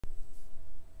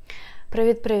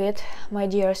Привіт-привіт, my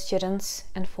dear students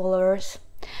and followers.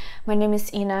 My name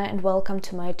is Ina and welcome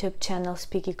to my YouTube channel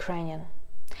Speak Ukrainian.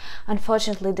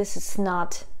 Unfortunately, this is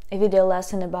not a video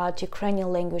lesson about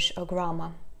Ukrainian language or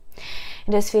grammar.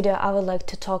 In this video, I would like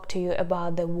to talk to you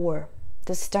about the war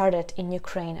that started in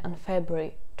Ukraine on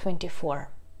February 24.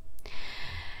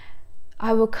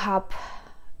 I woke up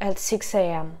at 6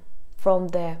 a.m. from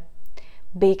the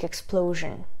big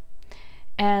explosion,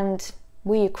 and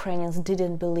we Ukrainians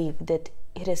didn't believe that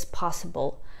it is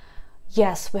possible.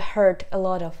 Yes, we heard a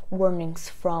lot of warnings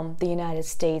from the United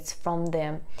States, from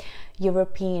the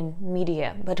European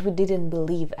media, but we didn't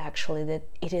believe actually that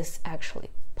it is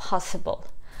actually possible.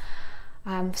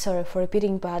 I'm sorry for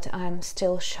repeating, but I'm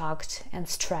still shocked and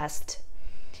stressed.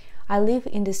 I live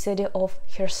in the city of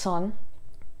Kherson.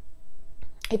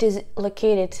 It is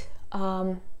located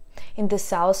in the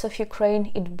south of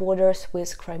Ukraine. It borders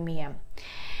with Crimea.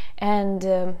 And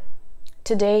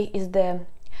today is the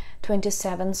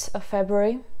 27th of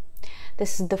February.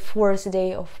 This is the fourth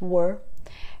day of war.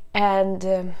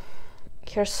 And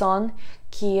Kherson,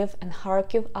 Kiev and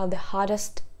Kharkiv are the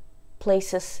hottest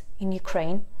places in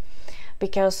Ukraine,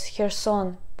 because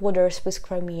Kherson borders with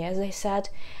Crimea, as I said,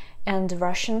 and the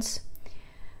Russians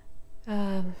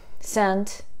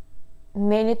send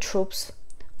many troops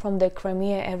from the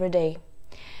Crimea every day.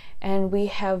 And we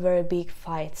have very big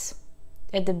fights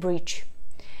at the bridge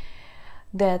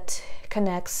that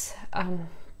connects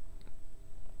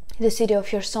the city of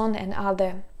Kherson and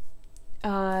other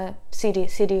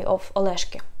city of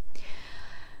Oleshki.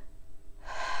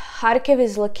 Kharkiv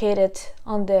is located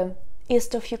on the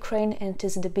east of Ukraine and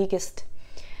is the biggest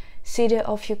city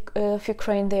of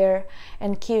Ukraine there,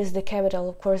 and Kiev is the capital.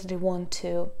 Of course, they want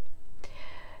to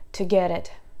get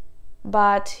it,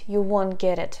 but you won't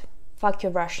get it. Fuck you,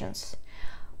 Russians.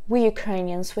 We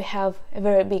Ukrainians, we have a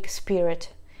very big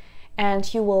spirit,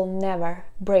 and you will never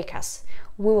break us.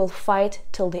 We will fight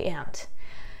till the end.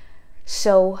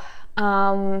 So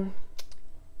Putin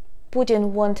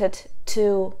wanted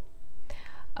to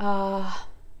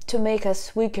make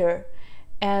us weaker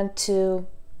and to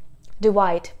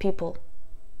divide people,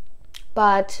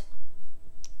 but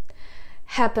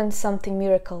happened something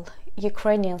miracle.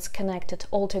 Ukrainians connected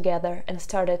all together and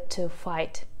started to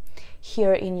fight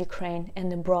here in Ukraine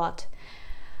and abroad.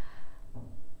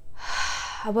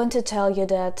 I want to tell you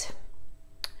that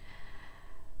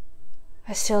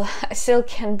I still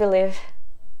can't believe.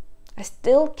 I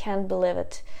still can't believe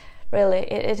it.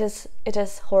 Really, it is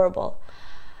horrible.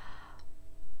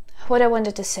 What I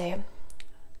wanted to say.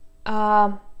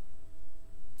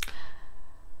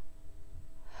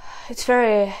 It's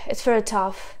very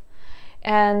tough,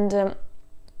 and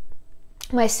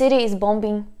my city is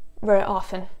bombing very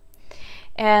often,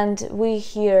 and we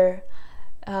hear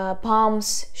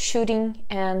bombs, shooting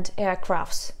and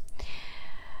aircrafts.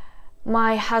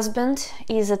 My husband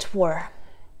is at war,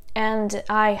 and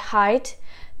I hide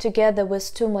together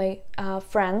with two of my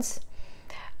friends.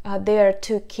 There are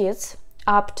two kids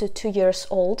up to 2 years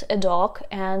old, a dog,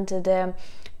 and the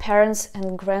parents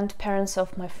and grandparents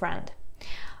of my friend.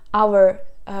 Our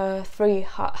three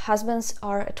husbands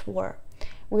are at war.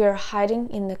 We are hiding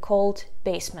in the cold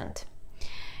basement.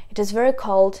 It is very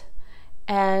cold,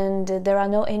 and there are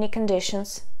no any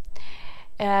conditions,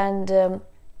 and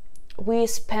we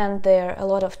spend there a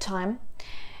lot of time,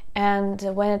 and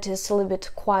when it is a little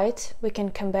bit quiet, we can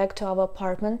come back to our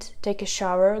apartment, take a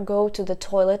shower, go to the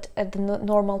toilet as the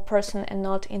normal person and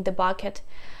not in the bucket,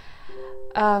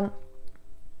 to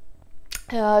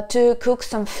cook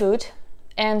some food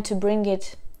and to bring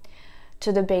it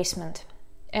to the basement.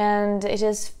 And it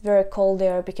is very cold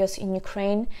there, because in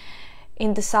Ukraine,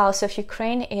 in the south of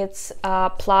Ukraine, it's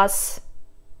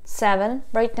 +7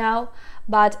 right now,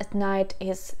 but at night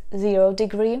it's 0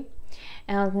 degree,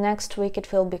 and next week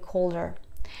it will be colder.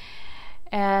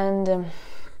 And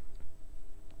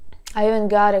I even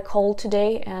got a cold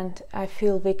today, and I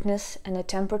feel weakness and a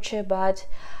temperature, but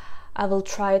I will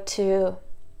try to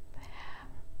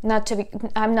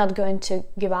I'm not going to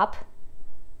give up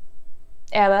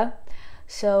ever.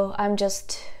 So I'm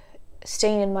just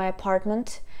staying in my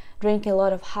apartment, drinking a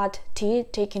lot of hot tea,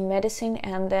 taking medicine,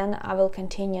 and then I will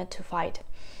continue to fight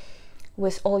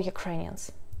with all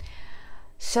Ukrainians.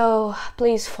 So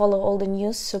please follow all the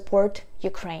news, support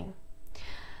Ukraine.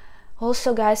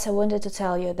 Also, guys, I wanted to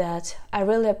tell you that I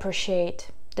really appreciate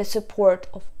the support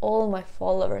of all my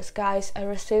followers. Guys, I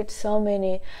received so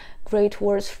many great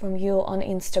words from you on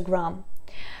Instagram.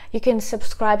 You can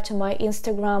subscribe to my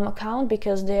Instagram account,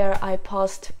 because there I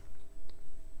post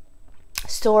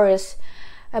stories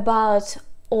about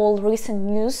all recent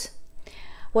news,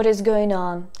 what is going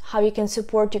on, how you can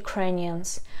support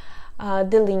Ukrainians,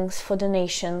 the links for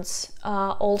donations.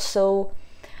 Also,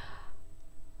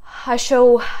 I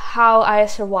show how I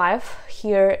survive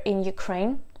here in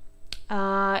Ukraine,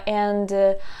 and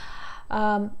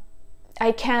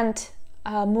I can't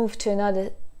move to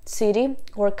another city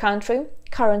or country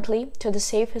currently, to the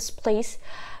safest place,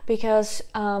 because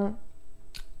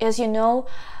as you know,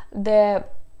 it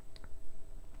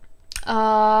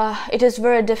is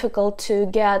very difficult to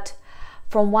get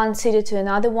from one city to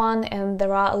another one, and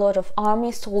there are a lot of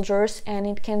army soldiers, and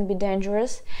it can be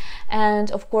dangerous.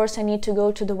 And of course I need to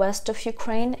go to the west of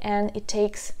Ukraine, and it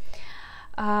takes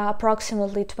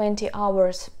approximately 20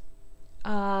 hours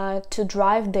to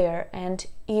drive there. And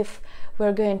if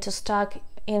we're going to stuck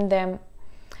in the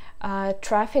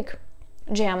traffic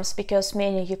jams, because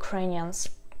many Ukrainians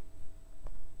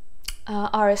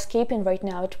are escaping right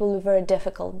now, it will be very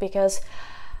difficult, because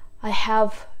I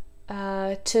have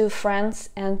 2 friends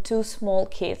and 2 small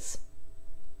kids.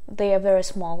 They are very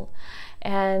small,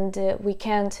 and we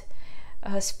can't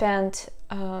spend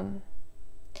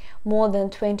more than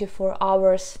 24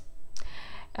 hours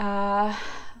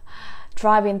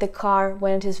driving the car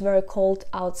when it is very cold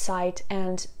outside,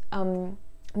 and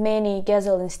many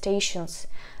gasoline stations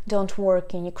don't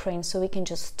work in Ukraine, so we can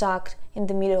just stuck in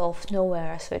the middle of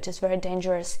nowhere, so it is very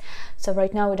dangerous. So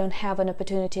right now we don't have an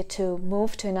opportunity to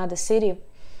move to another city.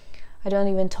 I don't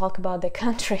even talk about the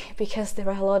country, because there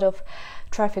are a lot of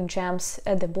traffic jams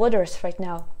at the borders right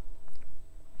now.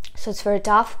 So it's very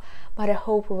tough, but I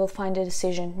hope we will find a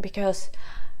decision, because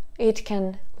it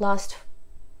can last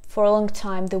for a long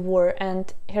time, the war.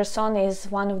 And Kherson is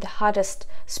one of the hottest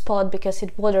spots, because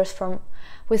it borders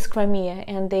with Crimea,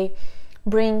 and they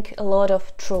bring a lot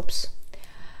of troops.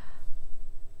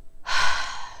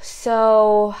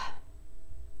 So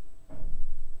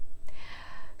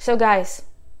guys,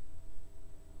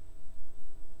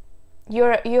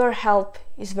 your help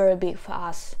is very big for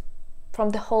us,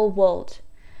 from the whole world.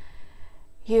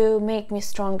 You make me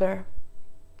stronger.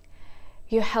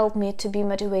 You help me to be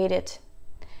motivated,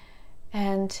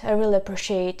 and I really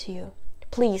appreciate you.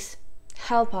 Please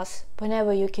help us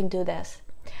whenever you can do this.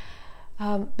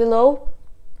 Below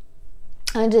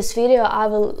in this video I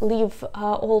will leave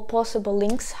all possible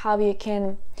links how you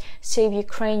can save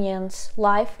Ukrainians'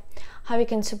 life, how you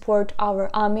can support our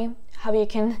army, how you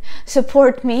can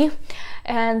support me,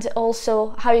 and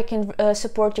also how you can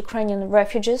support Ukrainian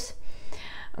refugees.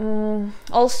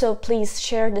 Also, please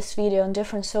share this video on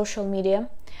different social media.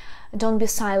 Don't be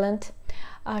silent.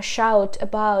 Shout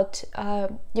about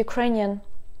Ukrainians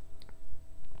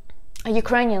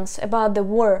about the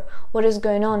war, what is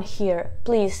going on here.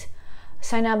 Please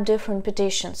sign up different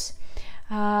petitions.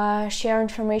 Share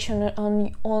information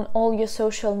on all your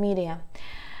social media.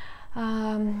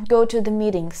 Go to the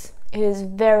meetings. It is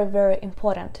very, very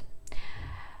important.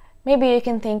 Maybe you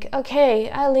can think, okay,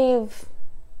 I live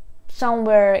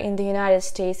somewhere in the United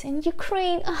States, in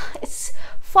Ukraine, it's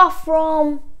far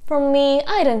from me,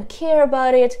 I don't care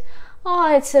about it,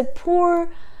 it's a poor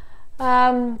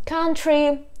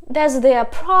country, that's their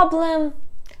problem.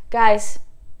 Guys,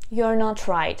 you're not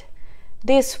right.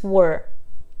 This war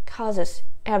causes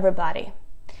everybody.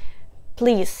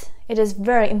 Please, it is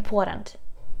very important.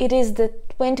 It is the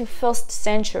 21st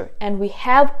century, and we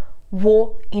have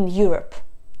war in Europe.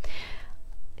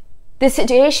 This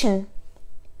situation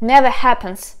never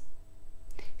happens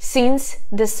since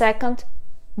the Second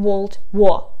World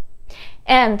War.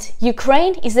 And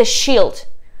Ukraine is a shield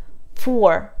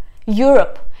for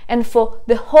Europe and for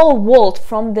the whole world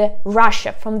from the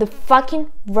Russia, from the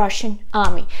fucking Russian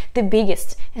army, the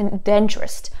biggest and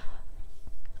dangerous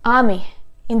army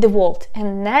in the world.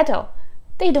 And NATO,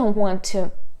 they don't want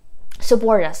to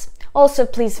support us. Also,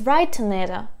 please write to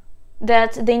NATO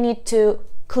that they need to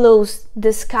close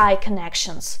the sky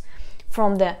connections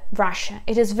from the Russia.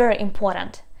 It is very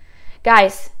important.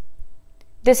 Guys,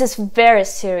 this is very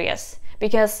serious,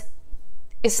 because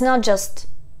it's not just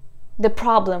the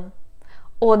problem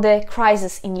or the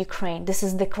crisis in Ukraine. This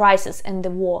is the crisis and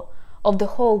the war of the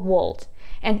whole world.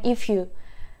 And if you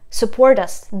support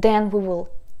us, then we will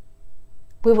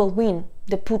win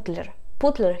the Putler.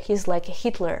 Putler, he's like a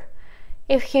Hitler.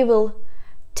 If he will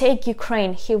take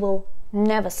Ukraine, he will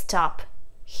never stop.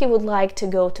 He would like to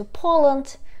go to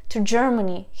Poland, to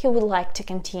Germany. He would like to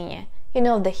continue. You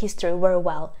know the history very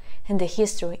well, and the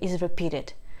history is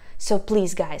repeated. So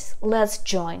please, guys, let's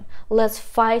join, let's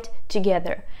fight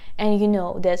together. And you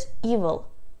know that evil,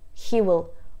 he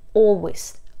will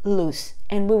always lose,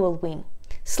 and we will win.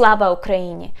 Слава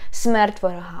Україні! Смерть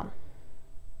ворогам!